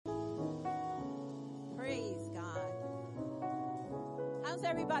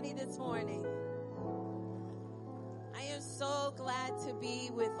Everybody this morning. I am so glad to be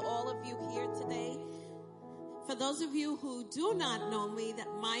with all of you here today. For those of you who do not know me, that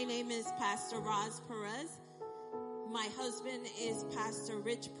my name is Pastor Roz Perez. My husband is Pastor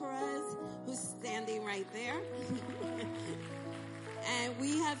Rich Perez, who's standing right there. And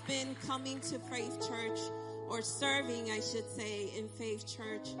we have been coming to Faith Church, or serving, I should say, in Faith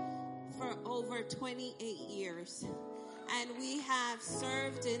Church for over 28 years. And we have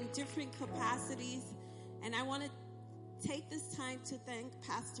served in different capacities. And I want to take this time to thank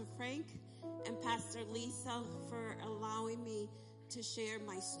Pastor Frank and Pastor Lisa for allowing me to share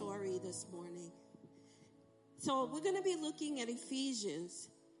my story this morning. So we're going to be looking at Ephesians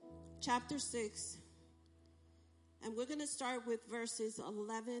chapter 6. And we're going to start with verses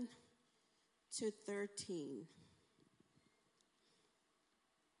 11 to 13.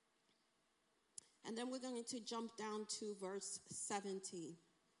 And then we're going to jump down to verse 17.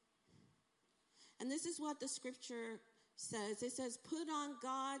 And this is what the scripture says. It says, put on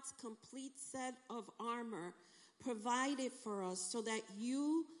God's complete set of armor provided for us so that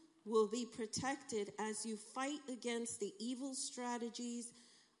you will be protected as you fight against the evil strategies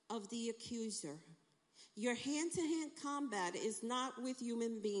of the accuser. Your hand-to-hand combat is not with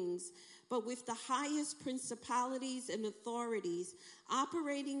human beings, but with the highest principalities and authorities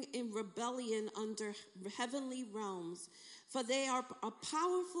operating in rebellion under heavenly realms. For they are a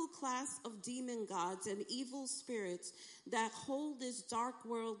powerful class of demon gods and evil spirits that hold this dark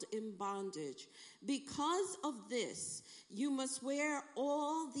world in bondage. Because of this, you must wear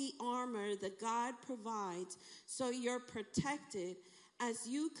all the armor that God provides so you're protected as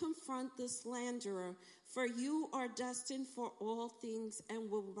you confront the slanderer. For you are destined for all things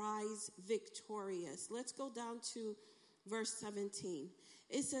and will rise victorious. Let's go down to verse 17.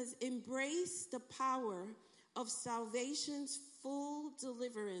 It says, embrace the power of salvation's full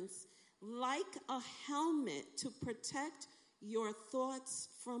deliverance like a helmet to protect your thoughts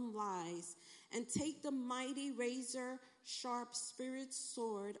from lies, and take the mighty razor-sharp spirit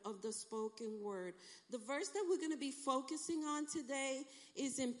sword of the spoken word. The verse that we're going to be focusing on today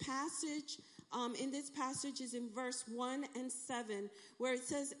is in this passage is in verse 1 and 7, where it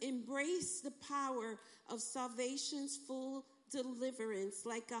says, embrace the power of salvation's full deliverance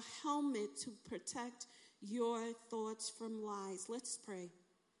like a helmet to protect your thoughts from lies. Let's pray.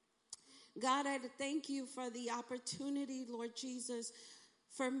 God, I thank you for the opportunity, Lord Jesus,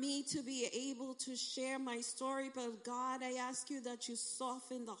 for me to be able to share my story. But God, I ask you that you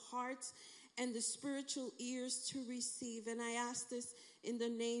soften the hearts and the spiritual ears to receive. And I ask this in the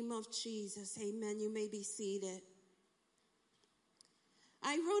name of Jesus. Amen. You may be seated.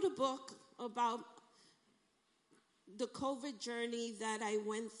 I wrote a book about the COVID journey that I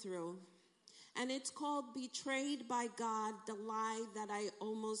went through. And it's called Betrayed by God, the Lie That I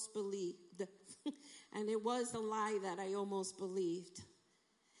Almost Believed. And it was a lie that I almost believed.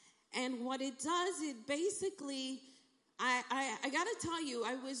 And what it does, it basically, I got to tell you,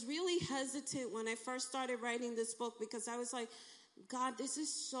 I was really hesitant when I first started writing this book, because I was like, God, this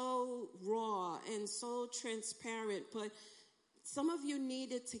is so raw and so transparent. But some of you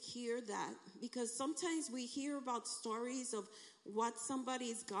needed to hear that, because sometimes we hear about stories of what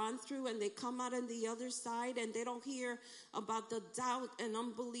somebody's gone through and they come out on the other side and they don't hear about the doubt and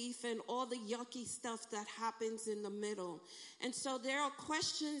unbelief and all the yucky stuff that happens in the middle. And so there are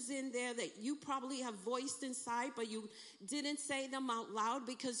questions in there that you probably have voiced inside, but you didn't say them out loud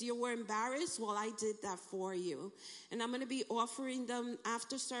because you were embarrassed. Well, I did that for you. And I'm going to be offering them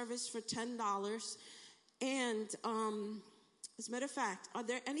after service for $10. And as a matter of fact, are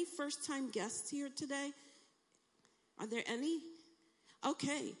there any first-time guests here today? Are there any?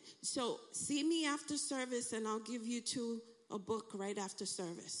 Okay, so see me after service and I'll give you a book right after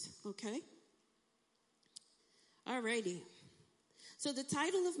service, okay? Alrighty. So the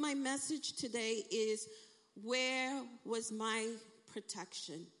title of my message today is, Where Was My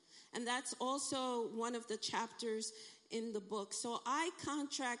Protection? And that's also one of the chapters in the book. So I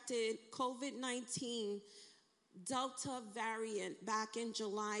contracted COVID-19 Delta variant back in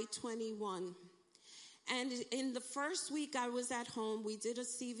July 21. And in the first week I was at home, we did a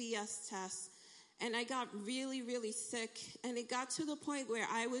CVS test, and I got really, really sick. And it got to the point where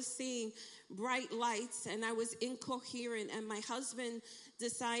I was seeing bright lights and I was incoherent. And my husband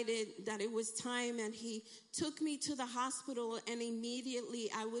decided that it was time, and he took me to the hospital, and immediately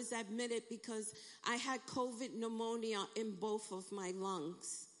I was admitted because I had COVID pneumonia in both of my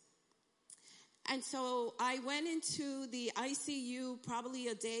lungs. And so I went into the ICU probably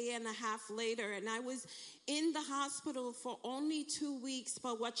a day and a half later, and I was in the hospital for only 2 weeks.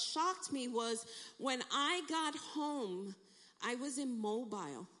 But what shocked me was when I got home, I was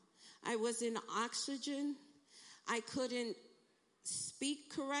immobile. I was in oxygen. I couldn't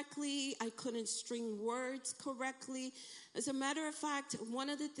speak correctly. I couldn't string words correctly. As a matter of fact, one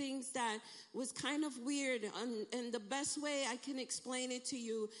of the things that was kind of weird, and the best way I can explain it to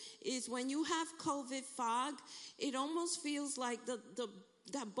you is when you have COVID fog, it almost feels like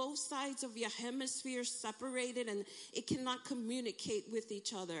that both sides of your hemisphere separated and it cannot communicate with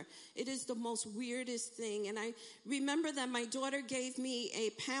each other. It is the most weirdest thing. And I remember that my daughter gave me a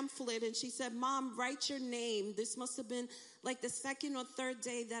pamphlet and she said, "Mom, write your name." This must have been like the second or third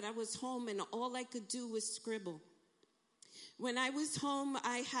day that I was home, and all I could do was scribble. When I was home,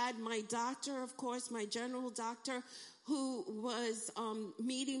 I had my doctor, of course, my general doctor, who was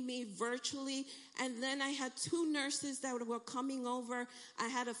meeting me virtually. And then I had two nurses that were coming over. I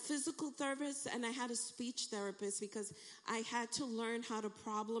had a physical therapist and I had a speech therapist because I had to learn how to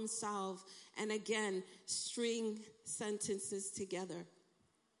problem solve and, again, string sentences together.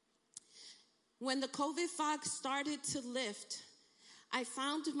 When the COVID fog started to lift, I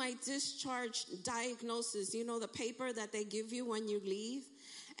found my discharge diagnosis, you know, the paper that they give you when you leave.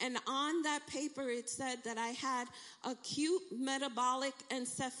 And on that paper, it said that I had acute metabolic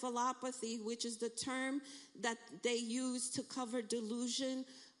encephalopathy, which is the term that they use to cover delusion,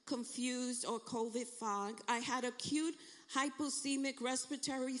 confused, or COVID fog. I had acute hypocemic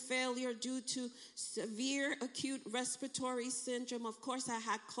respiratory failure due to severe acute respiratory syndrome. Of course, I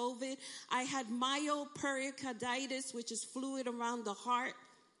had COVID. I had myopericarditis, which is fluid around the heart.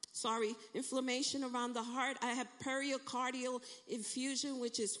 Inflammation around the heart. I had pericardial effusion,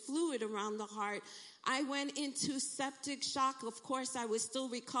 which is fluid around the heart. I went into septic shock. Of course, I was still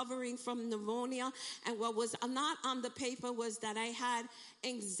recovering from pneumonia. And what was not on the paper was that I had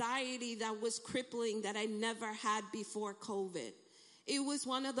anxiety that was crippling that I never had before COVID. It was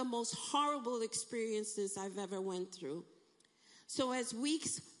one of the most horrible experiences I've ever went through. So as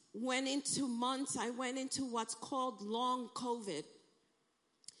weeks went into months, I went into what's called long COVID.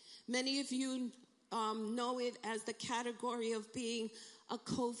 Many of you know it as the category of being a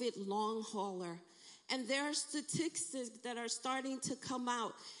COVID long hauler. And there are statistics that are starting to come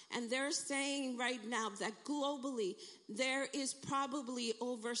out. And they're saying right now that globally, there is probably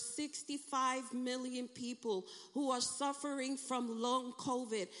over 65 million people who are suffering from long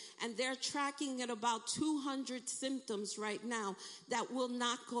COVID. And they're tracking at about 200 symptoms right now that will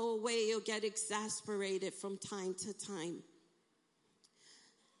not go away or get exasperated from time to time.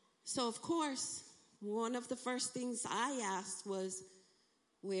 So, of course, one of the first things I asked was,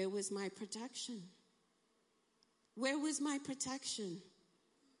 where was my protection? Where was my protection?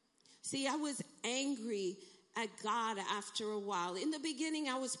 See, I was angry at God after a while. In the beginning,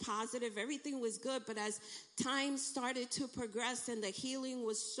 I was positive. Everything was good. But as time started to progress and the healing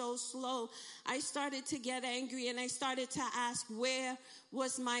was so slow, I started to get angry and I started to ask, where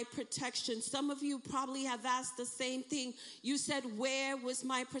was my protection? Some of you probably have asked the same thing. You said, where was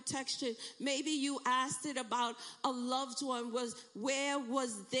my protection? Maybe you asked it about a loved one. Where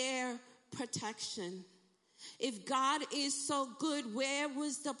was their protection? If God is so good, where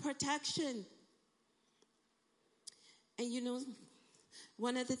was the protection? And you know,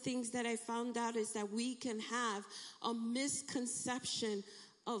 one of the things that I found out is that we can have a misconception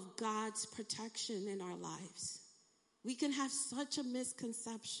of God's protection in our lives. We can have such a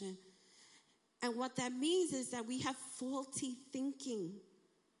misconception. And what that means is that we have faulty thinking.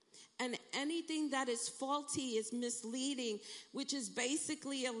 And anything that is faulty is misleading, which is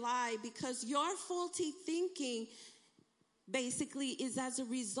basically a lie, because your faulty thinking basically is as a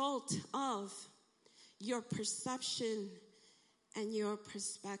result of your perception and your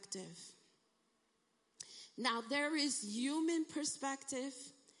perspective. Now, there is human perspective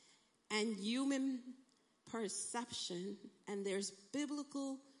and human perception, and there's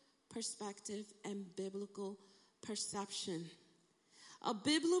biblical perspective and biblical perception. A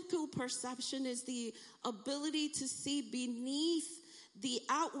biblical perception is the ability to see beneath the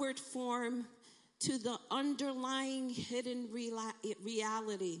outward form to the underlying hidden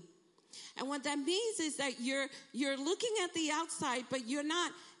reality. And what that means is that you're looking at the outside, but you're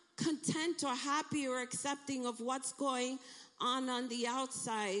not content or happy or accepting of what's going on the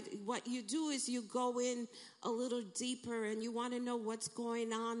outside. What you do is you go in a little deeper and you want to know what's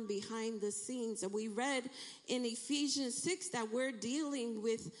going on behind the scenes. And we read in Ephesians 6 that we're dealing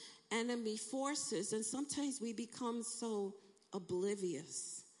with enemy forces, and sometimes we become so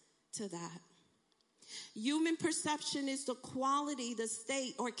oblivious to that. Human perception is the quality, the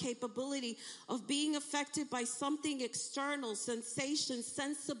state, or capability of being affected by something external, sensation,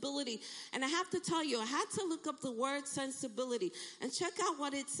 sensibility. And I have to tell you, I had to look up the word sensibility and check out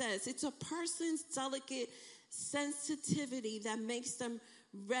what it says. It's a person's delicate sensitivity that makes them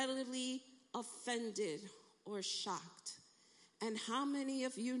readily offended or shocked. And how many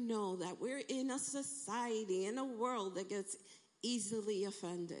of you know that we're in a society, in a world that gets easily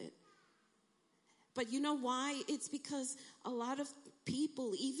offended? But you know why? It's because a lot of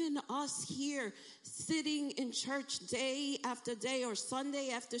people, even us here, sitting in church day after day or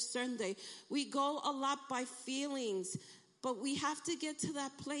Sunday after Sunday, we go a lot by feelings. But we have to get to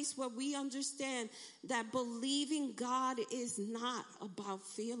that place where we understand that believing God is not about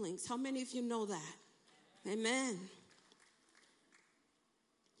feelings. How many of you know that? Amen.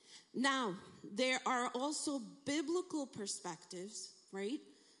 Now, there are also biblical perspectives, right?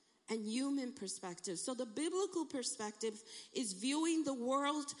 And human perspectives. So the biblical perspective is viewing the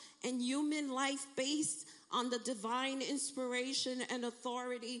world and human life based on the divine inspiration and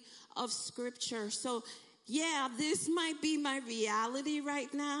authority of Scripture. So, yeah, this might be my reality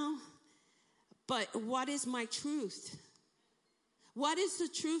right now, but what is my truth? What is the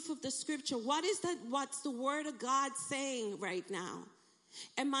truth of the Scripture? What's the Word of God saying right now?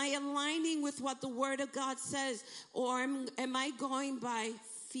 Am I aligning with what the Word of God says, or am I going by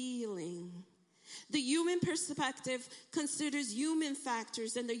feeling? The human perspective considers human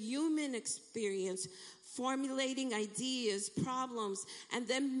factors and the human experience, formulating ideas, problems, and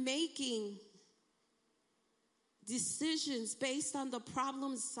then making decisions based on the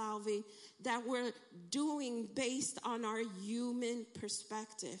problem solving that we're doing based on our human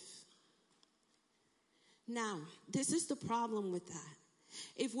perspective. Now, this is the problem with that.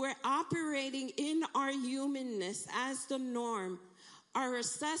 If we're operating in our humanness as the norm, our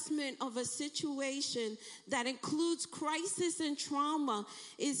assessment of a situation that includes crisis and trauma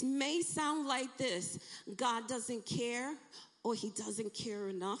may sound like this: God doesn't care, or he doesn't care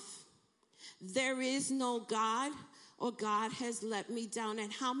enough. There is no God, or God has let me down.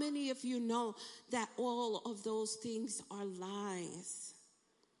 And how many of you know that all of those things are lies?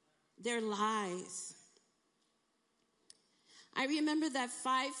 They're lies. I remember that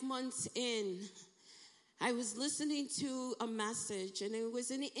 5 months in, I was listening to a message, and it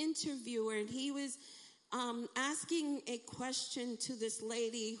was an interviewer, and he was asking a question to this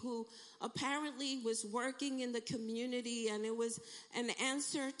lady who apparently was working in the community, and it was an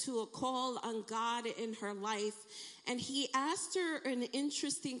answer to a call on God in her life. And he asked her an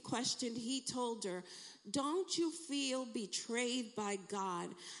interesting question. He told her, "Don't you feel betrayed by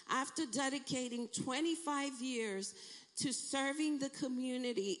God after dedicating 25 years to serving the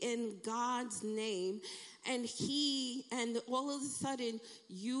community in God's name, and all of a sudden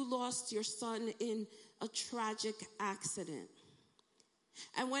you lost your son in a tragic accident?"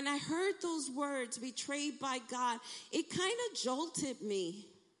 And when I heard those words, betrayed by God, it kind of jolted me.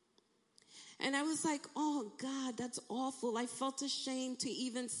 And I was like, oh God, that's awful. I felt ashamed to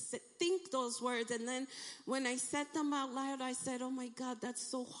even think those words. And then when I said them out loud, I said, oh my God, that's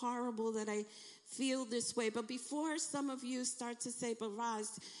so horrible that I feel this way. But before some of you start to say, but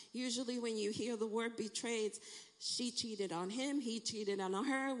Roz, usually when you hear the word betrayed, she cheated on him, he cheated on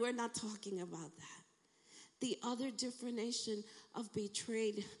her. We're not talking about that. The other definition of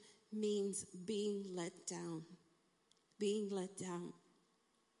betrayed means being let down. Being let down.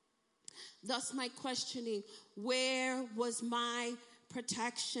 Thus my questioning, where was my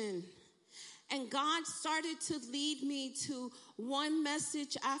protection? And God started to lead me to one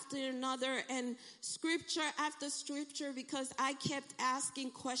message after another and scripture after scripture, because I kept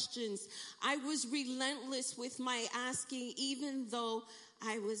asking questions. I was relentless with my asking, even though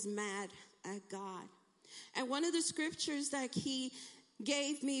I was mad at God. And one of the scriptures that he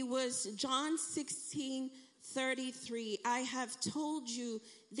gave me was John 16:33. I have told you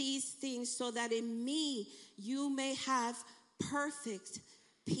these things so that in me you may have perfect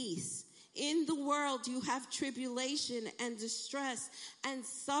peace. In the world you have tribulation and distress and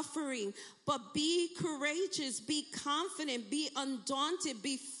suffering, but be courageous, be confident, be undaunted,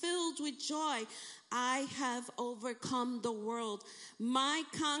 be filled with joy. I have overcome the world. My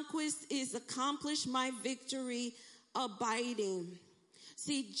conquest is accomplished, my victory abiding.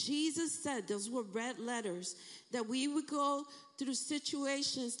 See, Jesus said, those were red letters, that we would go through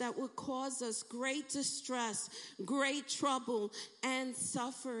situations that would cause us great distress, great trouble, and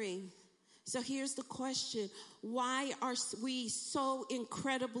suffering. So here's the question. Why are we so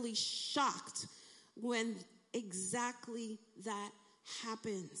incredibly shocked when exactly that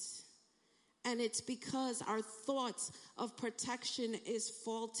happens? And it's because our thoughts of protection is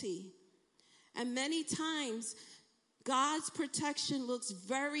faulty. And many times God's protection looks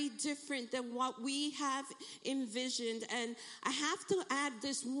very different than what we have envisioned. And I have to add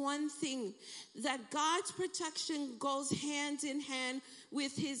this one thing, that God's protection goes hand in hand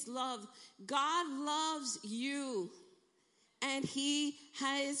with his love. God loves you, and he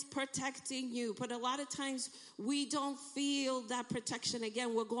is protecting you. But a lot of times we don't feel that protection.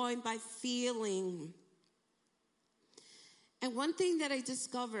 Again, we're going by feeling. And one thing that I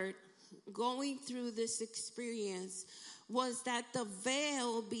discovered going through this experience was that the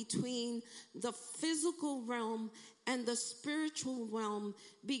veil between the physical realm and the spiritual realm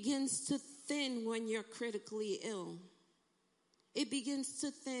begins to thin when you're critically ill. It begins to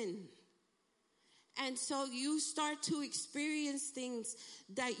thin. And so you start to experience things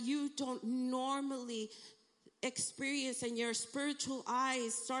that you don't normally experience, and your spiritual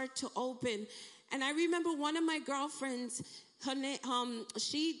eyes start to open. And I remember one of my girlfriends,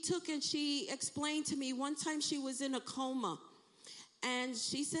 she explained to me one time she was in a coma, and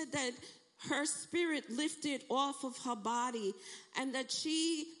she said that her spirit lifted off of her body, and that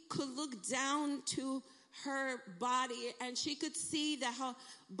she could look down to her body, and she could see that her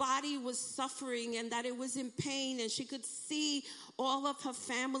body was suffering and that it was in pain, and she could see all of her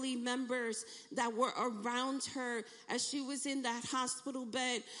family members that were around her as she was in that hospital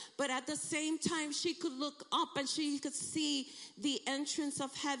bed. But at the same time, she could look up and she could see the entrance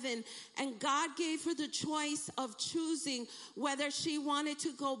of heaven. And God gave her the choice of choosing whether she wanted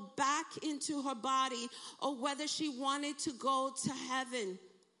to go back into her body or whether she wanted to go to heaven.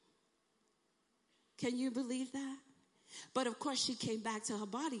 Can you believe that? But of course, she came back to her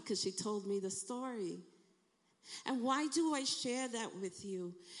body because she told me the story. And why do I share that with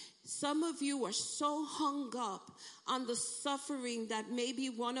you? Some of you are so hung up on the suffering that maybe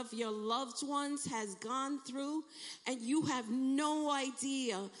one of your loved ones has gone through, and you have no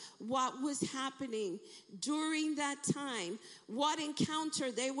idea what was happening during that time, what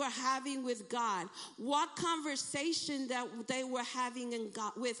encounter they were having with God, what conversation that they were having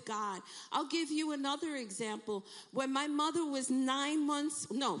with God. I'll give you another example. When I was 9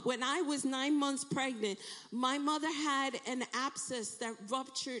 months pregnant, my mother had an abscess that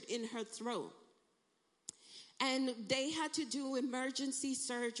ruptured in her throat. And they had to do emergency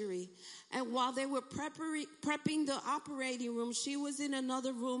surgery. And while they were prepping the operating room, she was in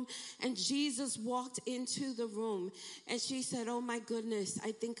another room, and Jesus walked into the room. And she said, "Oh my goodness,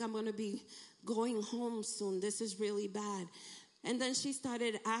 I think I'm going to be going home soon. This is really bad." And then she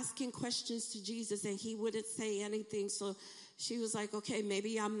started asking questions to Jesus, and he wouldn't say anything. So she was like, okay,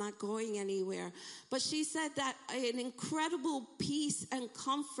 maybe I'm not going anywhere. But she said that an incredible peace and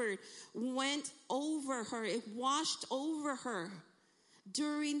comfort went over her. It washed over her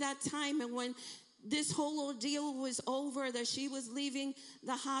during that time. And when this whole ordeal was over, that she was leaving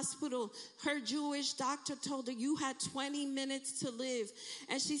the hospital, her Jewish doctor told her, "You had 20 minutes to live."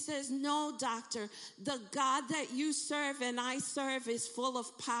 And she says, "No, doctor, the God that you serve and I serve is full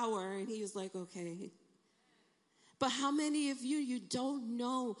of power." And he was like, okay. But how many of you don't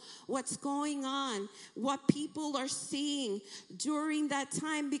know what's going on, what people are seeing during that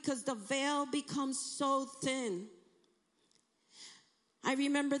time, because the veil becomes so thin? I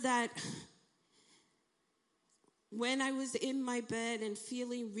remember that when I was in my bed and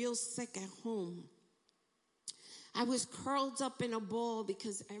feeling real sick at home, I was curled up in a ball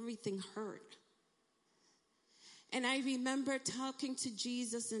because everything hurt. And I remember talking to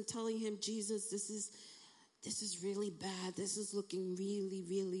Jesus and telling him, "Jesus, this is really bad. This is looking really,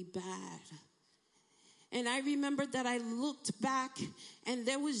 really bad." And I remember that I looked back, and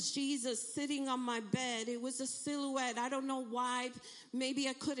there was Jesus sitting on my bed. It was a silhouette. I don't know why. Maybe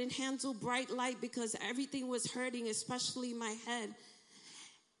I couldn't handle bright light because everything was hurting, especially my head.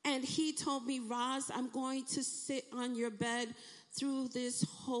 And he told me, "Roz, I'm going to sit on your bed through this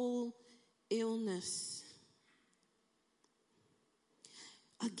whole illness."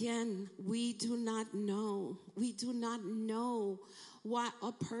 Again, we do not know. We do not know what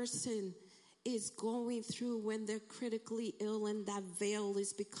a person is going through when they're critically ill and that veil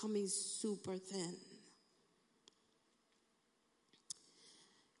is becoming super thin.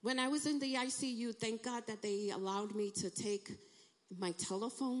 When I was in the ICU, thank God that they allowed me to take my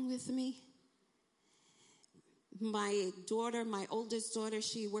telephone with me. My daughter, my oldest daughter,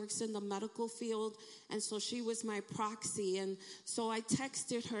 she works in the medical field, and so she was my proxy. And so I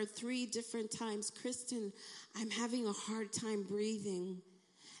texted her 3 different times, "Kristen, I'm having a hard time breathing."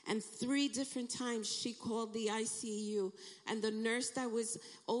 And 3 different times she called the ICU, and the nurse that was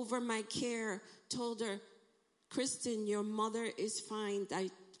over my care told her, "Kristen, your mother is fine.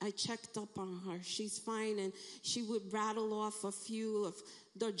 I checked up on her. She's fine." And she would rattle off a few of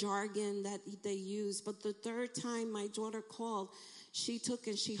the jargon that they use. But the third time my daughter called, she took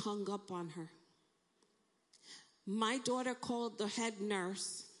and she hung up on her. My daughter called the head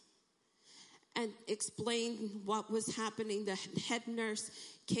nurse and explained what was happening. The head nurse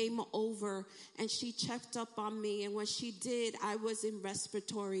came over and she checked up on me. And when she did, I was in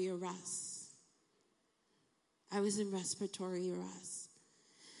respiratory arrest. I was in respiratory arrest.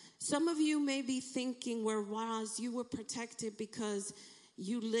 Some of you may be thinking, well, Roz, you were protected because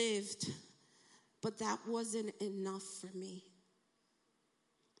you lived, but that wasn't enough for me.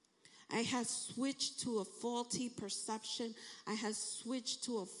 I had switched to a faulty perception. I had switched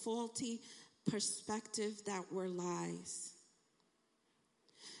to a faulty perspective that were lies.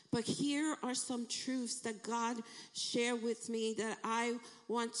 But here are some truths that God shared with me that I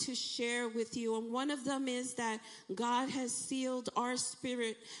want to share with you. And one of them is that God has sealed our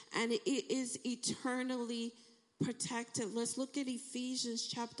spirit and it is eternally protected. Let's look at Ephesians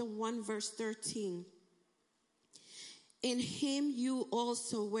chapter 1, verse 13. In him you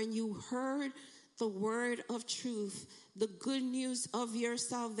also, when you heard the word of truth, the good news of your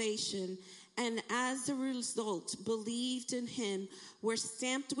salvation, and as a result believed in him, were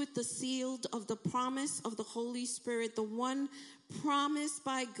stamped with the seal of the promise of the Holy Spirit, the one promised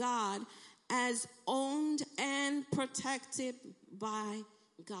by God, as owned and protected by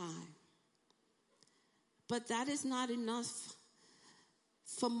God. But that is not enough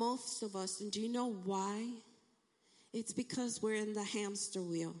for most of us. And do you know why? It's because we're in the hamster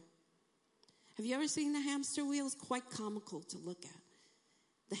wheel. Have you ever seen the hamster wheel? It's quite comical to look at.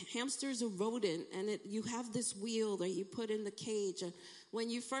 The hamster is a rodent, and you have this wheel that you put in the cage. And when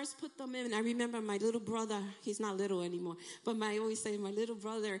you first put them in, I remember my little brother, he's not little anymore, but I always say my little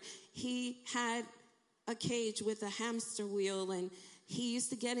brother, he had a cage with a hamster wheel, and he used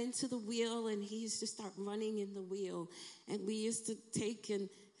to get into the wheel, and he used to start running in the wheel. And we used to take and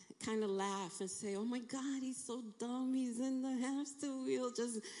kind of laugh and say, oh my God, he's so dumb. He's in the hamster wheel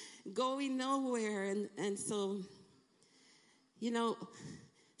just going nowhere. And so, you know,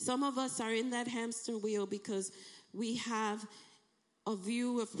 some of us are in that hamster wheel because we have a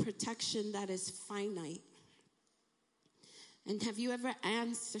view of protection that is finite. And have you ever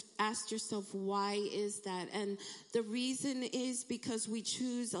asked yourself, why is that? And the reason is because we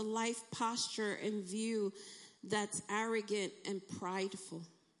choose a life posture and view that's arrogant and prideful.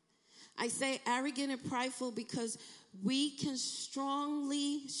 I say arrogant and prideful because we can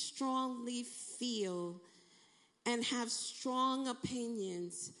strongly feel and have strong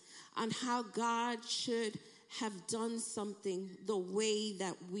opinions on how God should have done something the way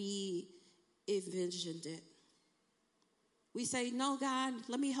that we envisioned it. We say, no, God,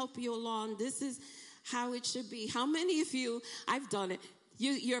 let me help you along. This is how it should be. How many of you, I've done it,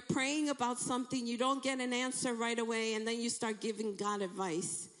 you're praying about something, you don't get an answer right away, and then you start giving God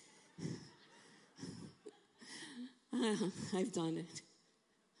advice. I've done it.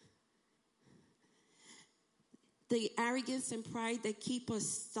 The arrogance and pride that keep us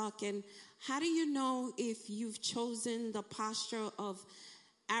stuck. And how do you know if you've chosen the posture of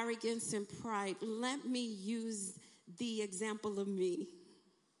arrogance and pride? Let me use the example of me.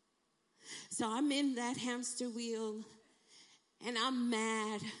 So I'm in that hamster wheel, and I'm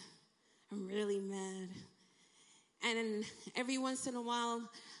mad. I'm really mad. And every once in a while,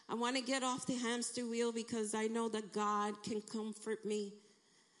 I want to get off the hamster wheel because I know that God can comfort me.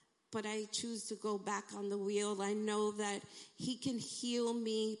 But I choose to go back on the wheel. I know that he can heal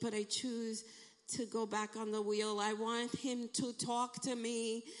me, but I choose to go back on the wheel. I want him to talk to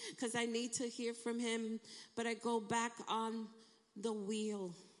me because I need to hear from him, but I go back on the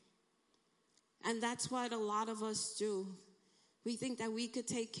wheel. And that's what a lot of us do. We think that we could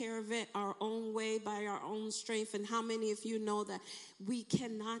take care of it our own way by our own strength. And how many of you know that we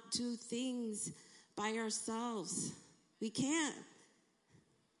cannot do things by ourselves? We can't.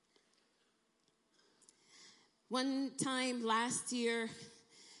 One time last year,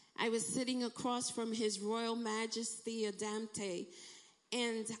 I was sitting across from His Royal Majesty Adamte,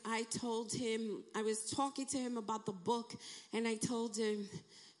 and I told him, I was talking to him about the book, and I told him,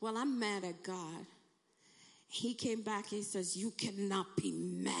 well, I'm mad at God. He came back and he says, you cannot be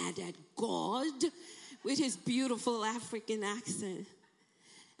mad at God, with his beautiful African accent.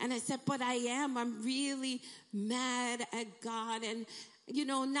 And I said, but I am. I'm really mad at God. And, you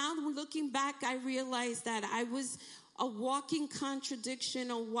know, now looking back, I realized that I was a walking contradiction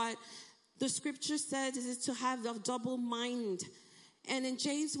of what the scripture says is to have a double mind. And in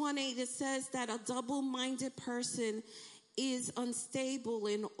James 1:8, it says that a double-minded person is unstable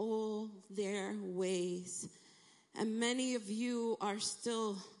in all their ways. And many of you are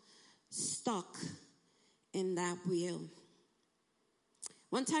still stuck in that wheel.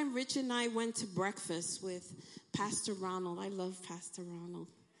 One time, Rich and I went to breakfast with Pastor Ronald. I love Pastor Ronald.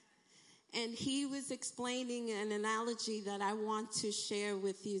 And he was explaining an analogy that I want to share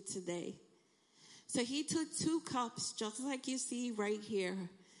with you today. So he took 2 cups, just like you see right here,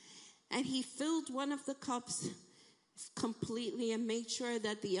 and he filled one of the cups completely and made sure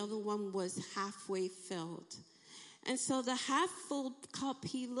that the other one was halfway filled. And so the half-full cup,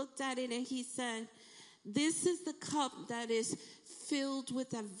 he looked at it and he said, this is the cup that is filled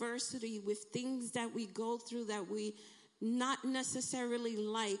with adversity, with things that we go through that we not necessarily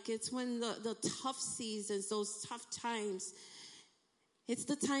like. It's when the tough seasons, those tough times, it's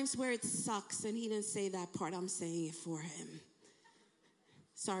the times where it sucks. And he didn't say that part. I'm saying it for him.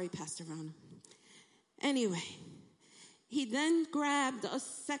 Sorry, Pastor Ronald. Anyway, he then grabbed a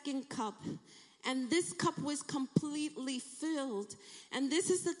second cup. And this cup was completely filled. And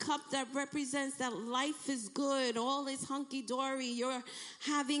this is the cup that represents that life is good. All is hunky-dory. You're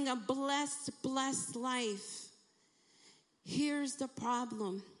having a blessed life. Here's the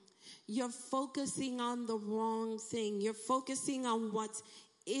problem. You're focusing on the wrong thing. You're focusing on what's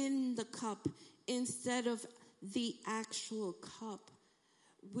in the cup instead of the actual cup,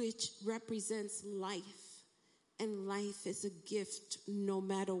 which represents life. And life is a gift no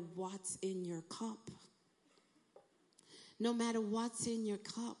matter what's in your cup. No matter what's in your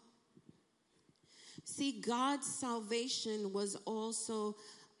cup. See, God's salvation was also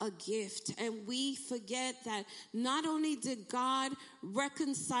a gift. And we forget that not only did God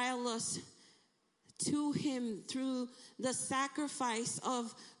reconcile us to him through the sacrifice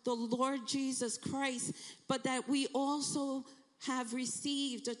of the Lord Jesus Christ, but that we also have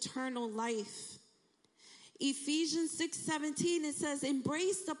received eternal life. Ephesians 6:17, it says,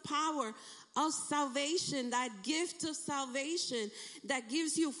 embrace the power of salvation, that gift of salvation that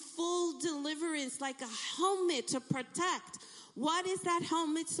gives you full deliverance like a helmet to protect. What is that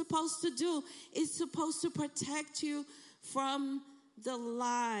helmet supposed to do? It's supposed to protect you from the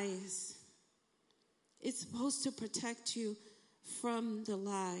lies. It's supposed to protect you from the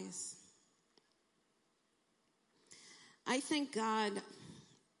lies. I thank God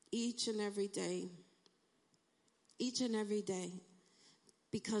each and every day,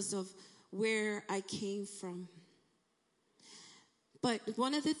 because of where I came from. But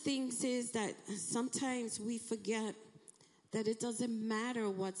one of the things is that sometimes we forget that it doesn't matter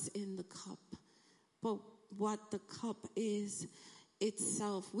what's in the cup, but what the cup is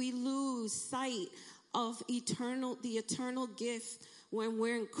itself. We lose sight of the eternal gift when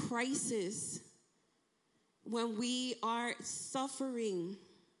we're in crisis, when we are suffering.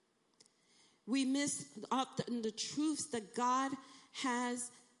 We miss out the truths that God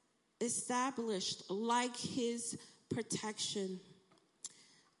has established, like his protection.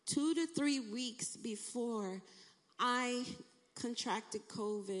 2 to 3 weeks before I contracted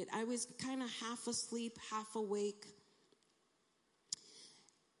COVID, I was kind of half asleep, half awake.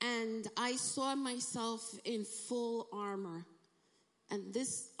 And I saw myself in full armor. And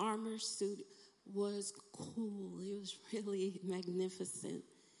this armor suit was cool. It was really magnificent.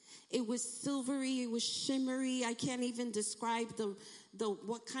 It was silvery, it was shimmery. I can't even describe the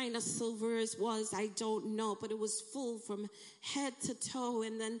what kind of silver it was. I don't know, but it was full from head to toe.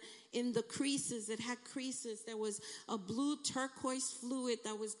 And then in the creases, it had creases. There was a blue turquoise fluid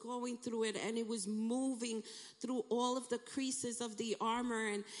that was going through it, and it was moving through all of the creases of the armor,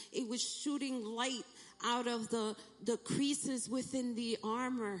 and it was shooting light out of the creases within the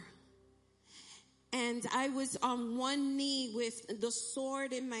armor. And I was on one knee with the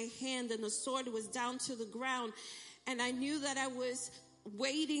sword in my hand, and the sword was down to the ground. And I knew that I was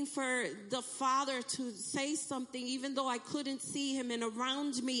waiting for the Father to say something, even though I couldn't see him. And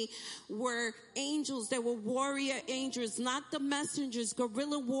around me were angels. There were warrior angels, not the messengers,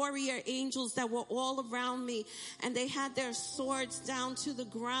 guerrilla warrior angels that were all around me. And they had their swords down to the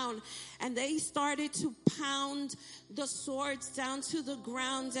ground. And they started to pound the swords down to the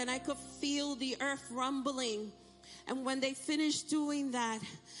ground. And I could feel the earth rumbling. And when they finished doing that,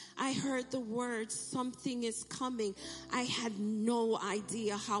 I heard the words, something is coming. I had no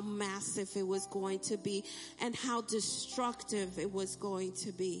idea how massive it was going to be and how destructive it was going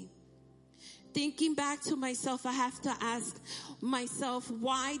to be. Thinking back to myself, I have to ask myself,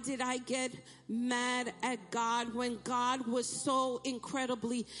 why did I get mad at God when God was so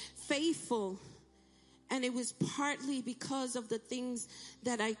incredibly faithful? And it was partly because of the things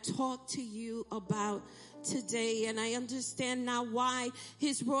that I talked to you about today. And I understand now why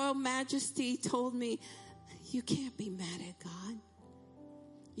His Royal Majesty told me, you can't be mad at God.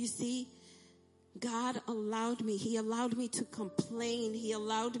 You see, God allowed me. He allowed me to complain. He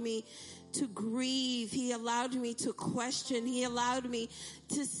allowed me to grieve. He allowed me to question. He allowed me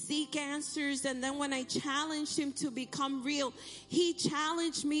to seek answers. And then when I challenged him to become real, he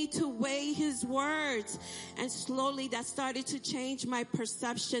challenged me to weigh his words. And slowly that started to change my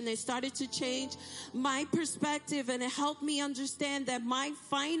perception. It started to change my perspective. And it helped me understand that my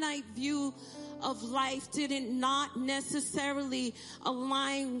finite view of life did not necessarily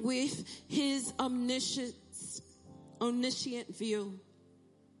align with his omniscient view.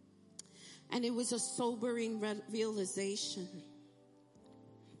 And it was a sobering realization.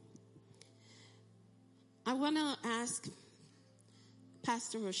 I want to ask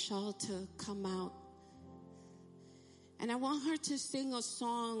Pastor Rochelle to come out. And I want her to sing a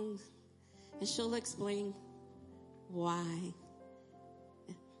song, and she'll explain why.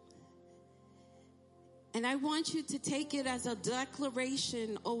 And I want you to take it as a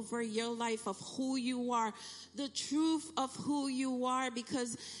declaration over your life of who you are, the truth of who you are,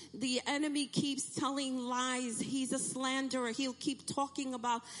 because the enemy keeps telling lies. He's a slanderer. He'll keep talking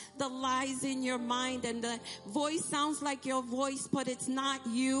about the lies in your mind, and the voice sounds like your voice, but it's not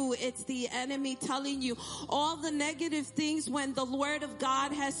you. It's the enemy telling you all the negative things when the Word of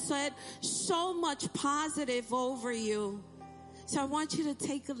God has said so much positive over you. So I want you to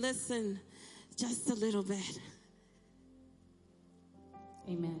take a listen. Just a little bit.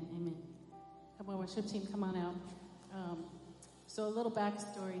 Amen. Amen. Come on, worship team, come on out. So a little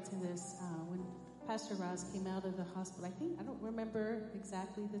backstory to this. When Pastor Roz came out of the hospital, I don't remember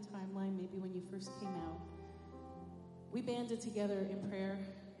exactly the timeline, maybe when you first came out. We banded together in prayer,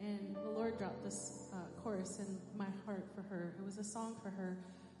 and the Lord dropped this chorus in my heart for her. It was a song for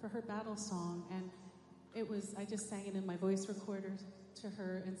her battle song, and I just sang it in my voice recorder to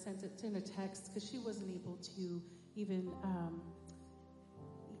her and sent it in a text because she wasn't able to even,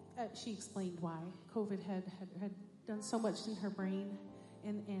 she explained why. COVID had done so much in her brain,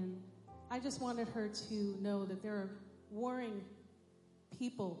 and I just wanted her to know that there are warring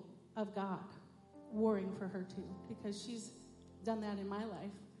people of God warring for her too, because she's done that in my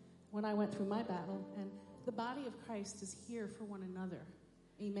life when I went through my battle, and the body of Christ is here for one another.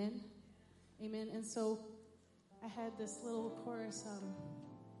 Amen? Amen. And so I had this little chorus,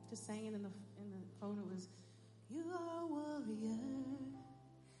 just sang it in the phone. It was, you are a warrior,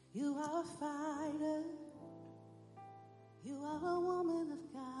 you are a fighter, you are a woman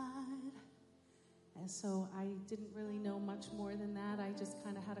of God. And so I didn't really know much more than that. I just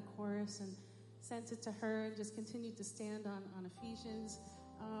kind of had a chorus and sent it to her and just continued to stand on Ephesians.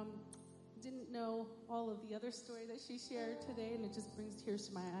 Didn't know all of the other story that she shared today, and it just brings tears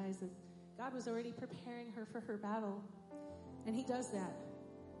to my eyes. And God was already preparing her for her battle, and he does that.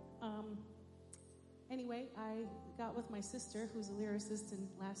 Anyway, I got with my sister, who's a lyricist, and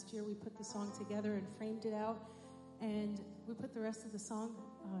last year we put the song together and framed it out, and we put the rest of the song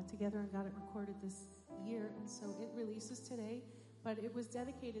together and got it recorded this year, and so it releases today, but it was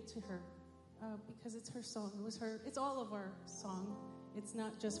dedicated to her because it's her song. It's all of our song. It's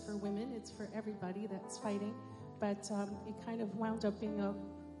not just for women, it's for everybody that's fighting, but it kind of wound up being a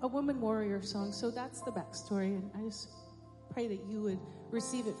woman warrior song. So that's the backstory, and I just pray that you would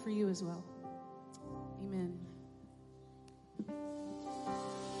receive it for you as well. Amen.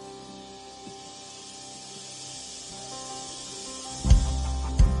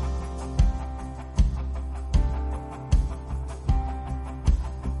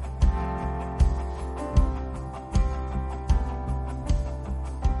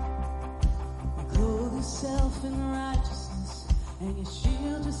 You clothe yourself in righteousness, and you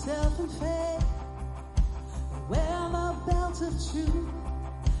shield yourself in faith. Wear the belt of truth,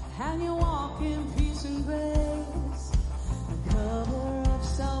 and you walk in peace and grace. The cover of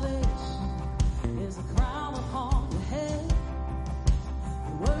salvation is a crown upon your head.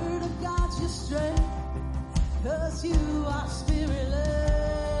 The word of God's your strength, 'cause you are spirit-led.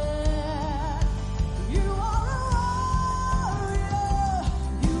 You are a warrior,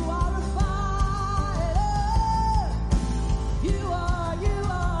 you are a fighter. You are a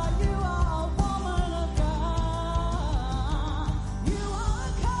woman of God. You are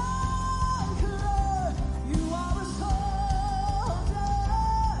a conqueror. You are a soldier.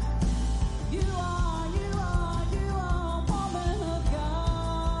 You are a woman of God.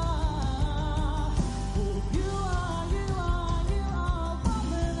 You are a woman of God.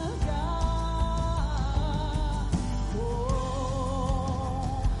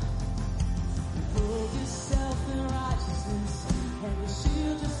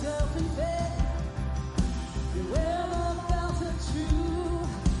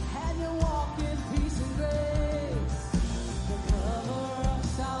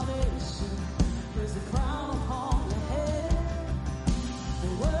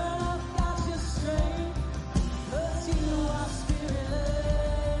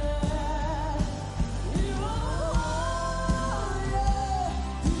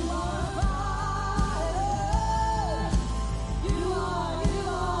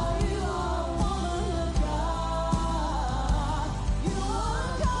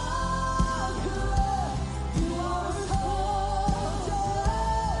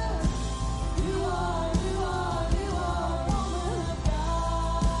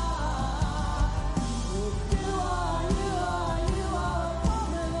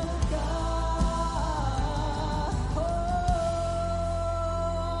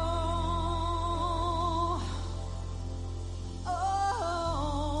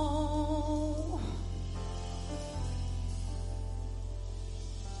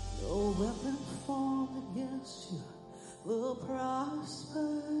 weapon formed against you will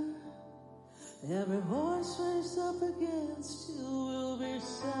prosper. Every voice raised up against you will be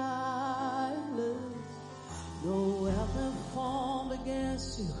silenced. No weapon formed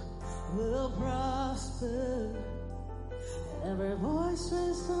against you will prosper. Every voice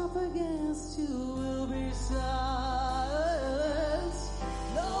raised up against you will be silenced.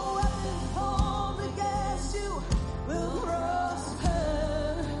 No weapon formed against you will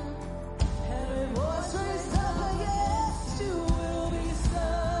prosper. Every voice raised up against you will be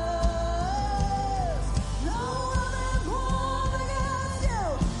silenced. No weapon formed against you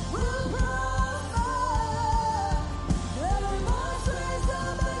will prosper. Every voice raised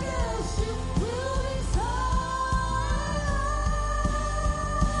up against you will be silenced.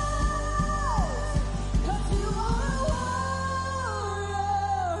 'Cause you are a warrior,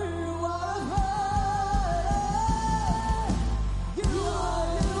 you are a fighter. You are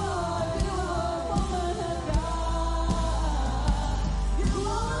a woman of God. You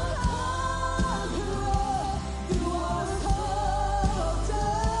are a conqueror. You are a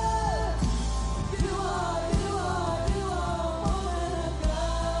soldier. You are a woman of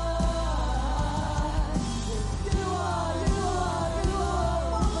God. You are a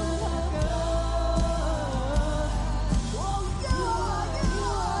woman of God. Oh, you are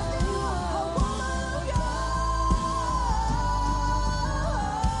a woman of God.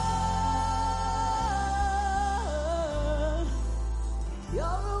 You're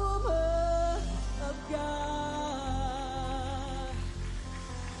a woman of God.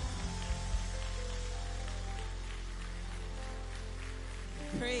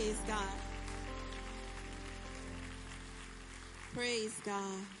 Praise God. Praise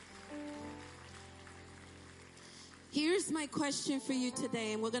God. Here's my question for you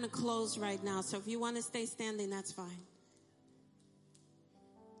today, and we're going to close right now. So if you want to stay standing, that's fine.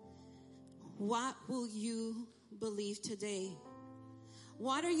 What will you believe today?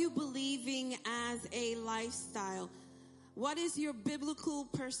 What are you believing as a lifestyle? What is your biblical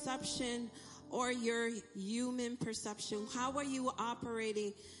perception or your human perception? How are you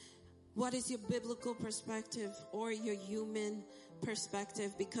operating? What is your biblical perspective or your human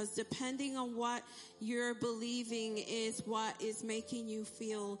perspective? Because depending on what you're believing is what is making you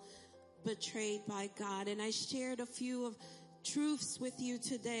feel betrayed by God. And I shared a few of truths with you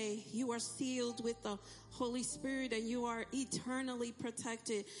today. You are sealed with the Holy Spirit and you are eternally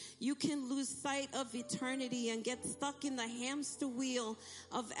protected. You can lose sight of eternity and get stuck in the hamster wheel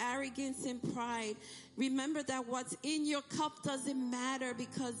of arrogance and pride. Remember that what's in your cup doesn't matter,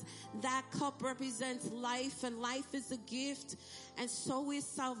 because that cup represents life, and life is a gift, and so is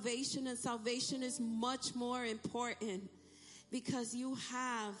salvation, and salvation is much more important because you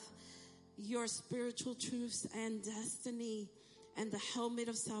have your spiritual truths and destiny, and the helmet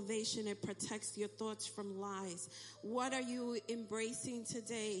of salvation. It protects your thoughts from lies. What are you embracing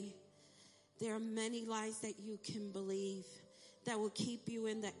today? There are many lies that you can believe that will keep you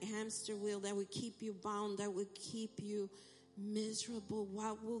in the hamster wheel, that will keep you bound, that will keep you miserable.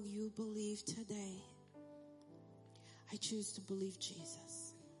 What will you believe today? I choose to believe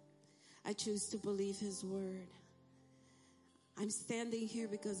Jesus. I choose to believe his word. I'm standing here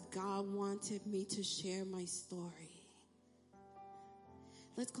because God wanted me to share my story.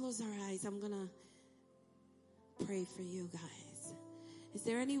 Let's close our eyes. I'm going to pray for you guys. Is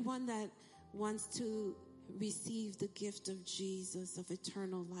there anyone that wants to receive the gift of Jesus, of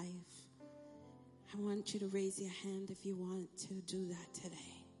eternal life? I want you to raise your hand if you want to do that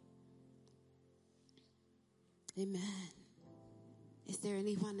today. Amen. Is there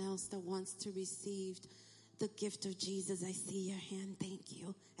anyone else that wants to receive the gift of Jesus? I see your hand. Thank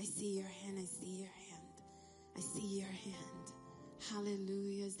you. I see your hand. I see your hand. I see your hand.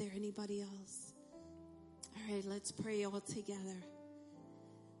 Hallelujah. Is there anybody else? All right, let's pray all together.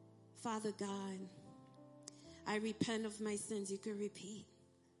 Father God, I repent of my sins. You can repeat.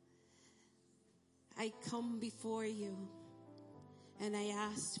 I come before you and I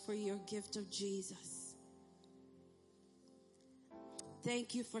ask for your gift of Jesus.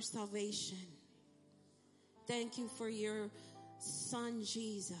 Thank you for salvation. Thank you for your son,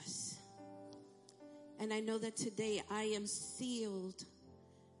 Jesus. And I know that today I am sealed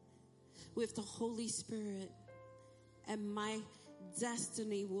with the Holy Spirit, and my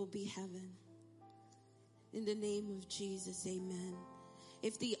destiny will be heaven. In the name of Jesus, amen.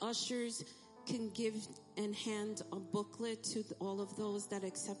 If the ushers can give and hand a booklet to all of those that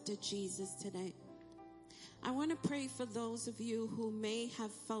accepted Jesus today. I want to pray for those of you who may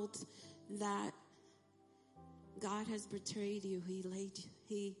have felt that God has betrayed you.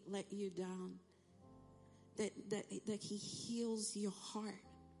 He let you down. That he heals your heart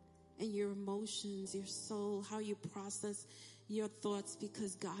and your emotions, your soul, how you process your thoughts,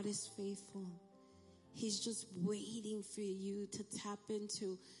 because God is faithful. He's just waiting for you to tap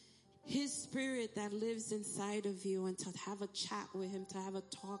into His Spirit that lives inside of you and to have a chat with Him, to have a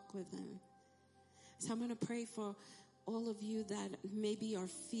talk with Him. So I'm going to pray for all of you that maybe are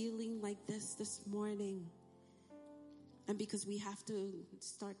feeling like this morning. And because we have to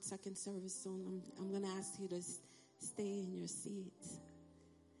start second service soon, I'm going to ask you to stay in your seats.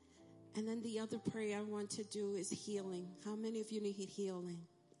 And then the other prayer I want to do is healing. How many of you need healing?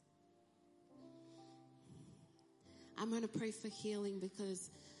 I'm going to pray for healing because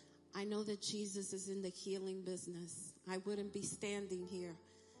I know that Jesus is in the healing business. I wouldn't be standing here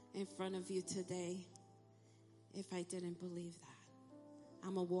in front of you today if I didn't believe that.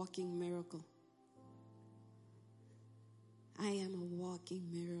 I'm a walking miracle. I am a walking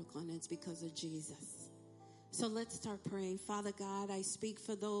miracle, and it's because of Jesus. So let's start praying. Father God, I speak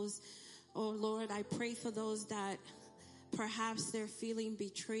for those, oh Lord, I pray for those that perhaps they're feeling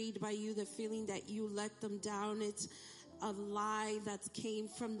betrayed by you. They're feeling that you let them down. It's a lie that came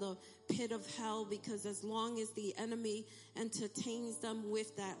from the pit of hell, because as long as the enemy entertains them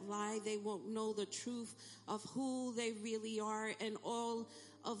with that lie, they won't know the truth of who they really are and all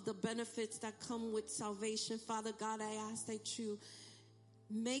of the benefits that come with salvation. Father God, I ask that you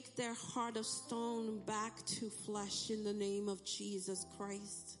make their heart of stone back to flesh in the name of Jesus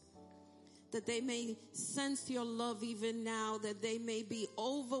Christ. That they may sense your love even now, that they may be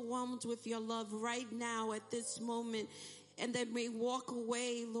overwhelmed with your love right now at this moment, and they may walk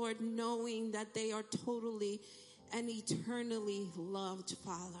away, Lord, knowing that they are totally and eternally loved,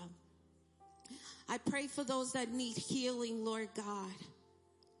 Father. I pray for those that need healing, Lord God.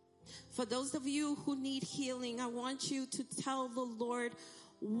 For those of you who need healing, I want you to tell the Lord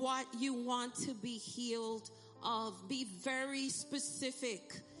what you want to be healed of. Be very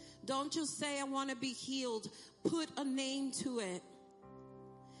specific. Don't just say, I want to be healed. Put a name to it.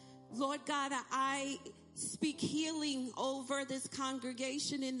 Lord God, I speak healing over this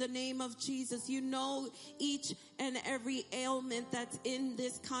congregation in the name of Jesus. You know each and every ailment that's in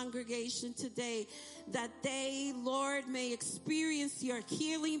this congregation today, that they, Lord, may experience your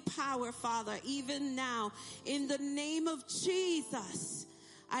healing power, Father, even now. In the name of Jesus,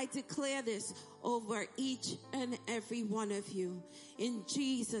 I declare this over each and every one of you in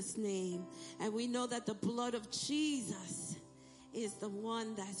Jesus' name. And we know that the blood of Jesus is the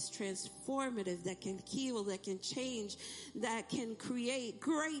one that's transformative, that can heal, that can change, that can create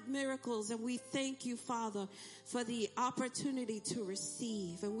great miracles. And we thank you, Father, for the opportunity to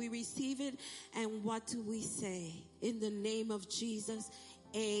receive. And we receive it. And what do we say? In the name of Jesus,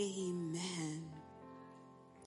 amen.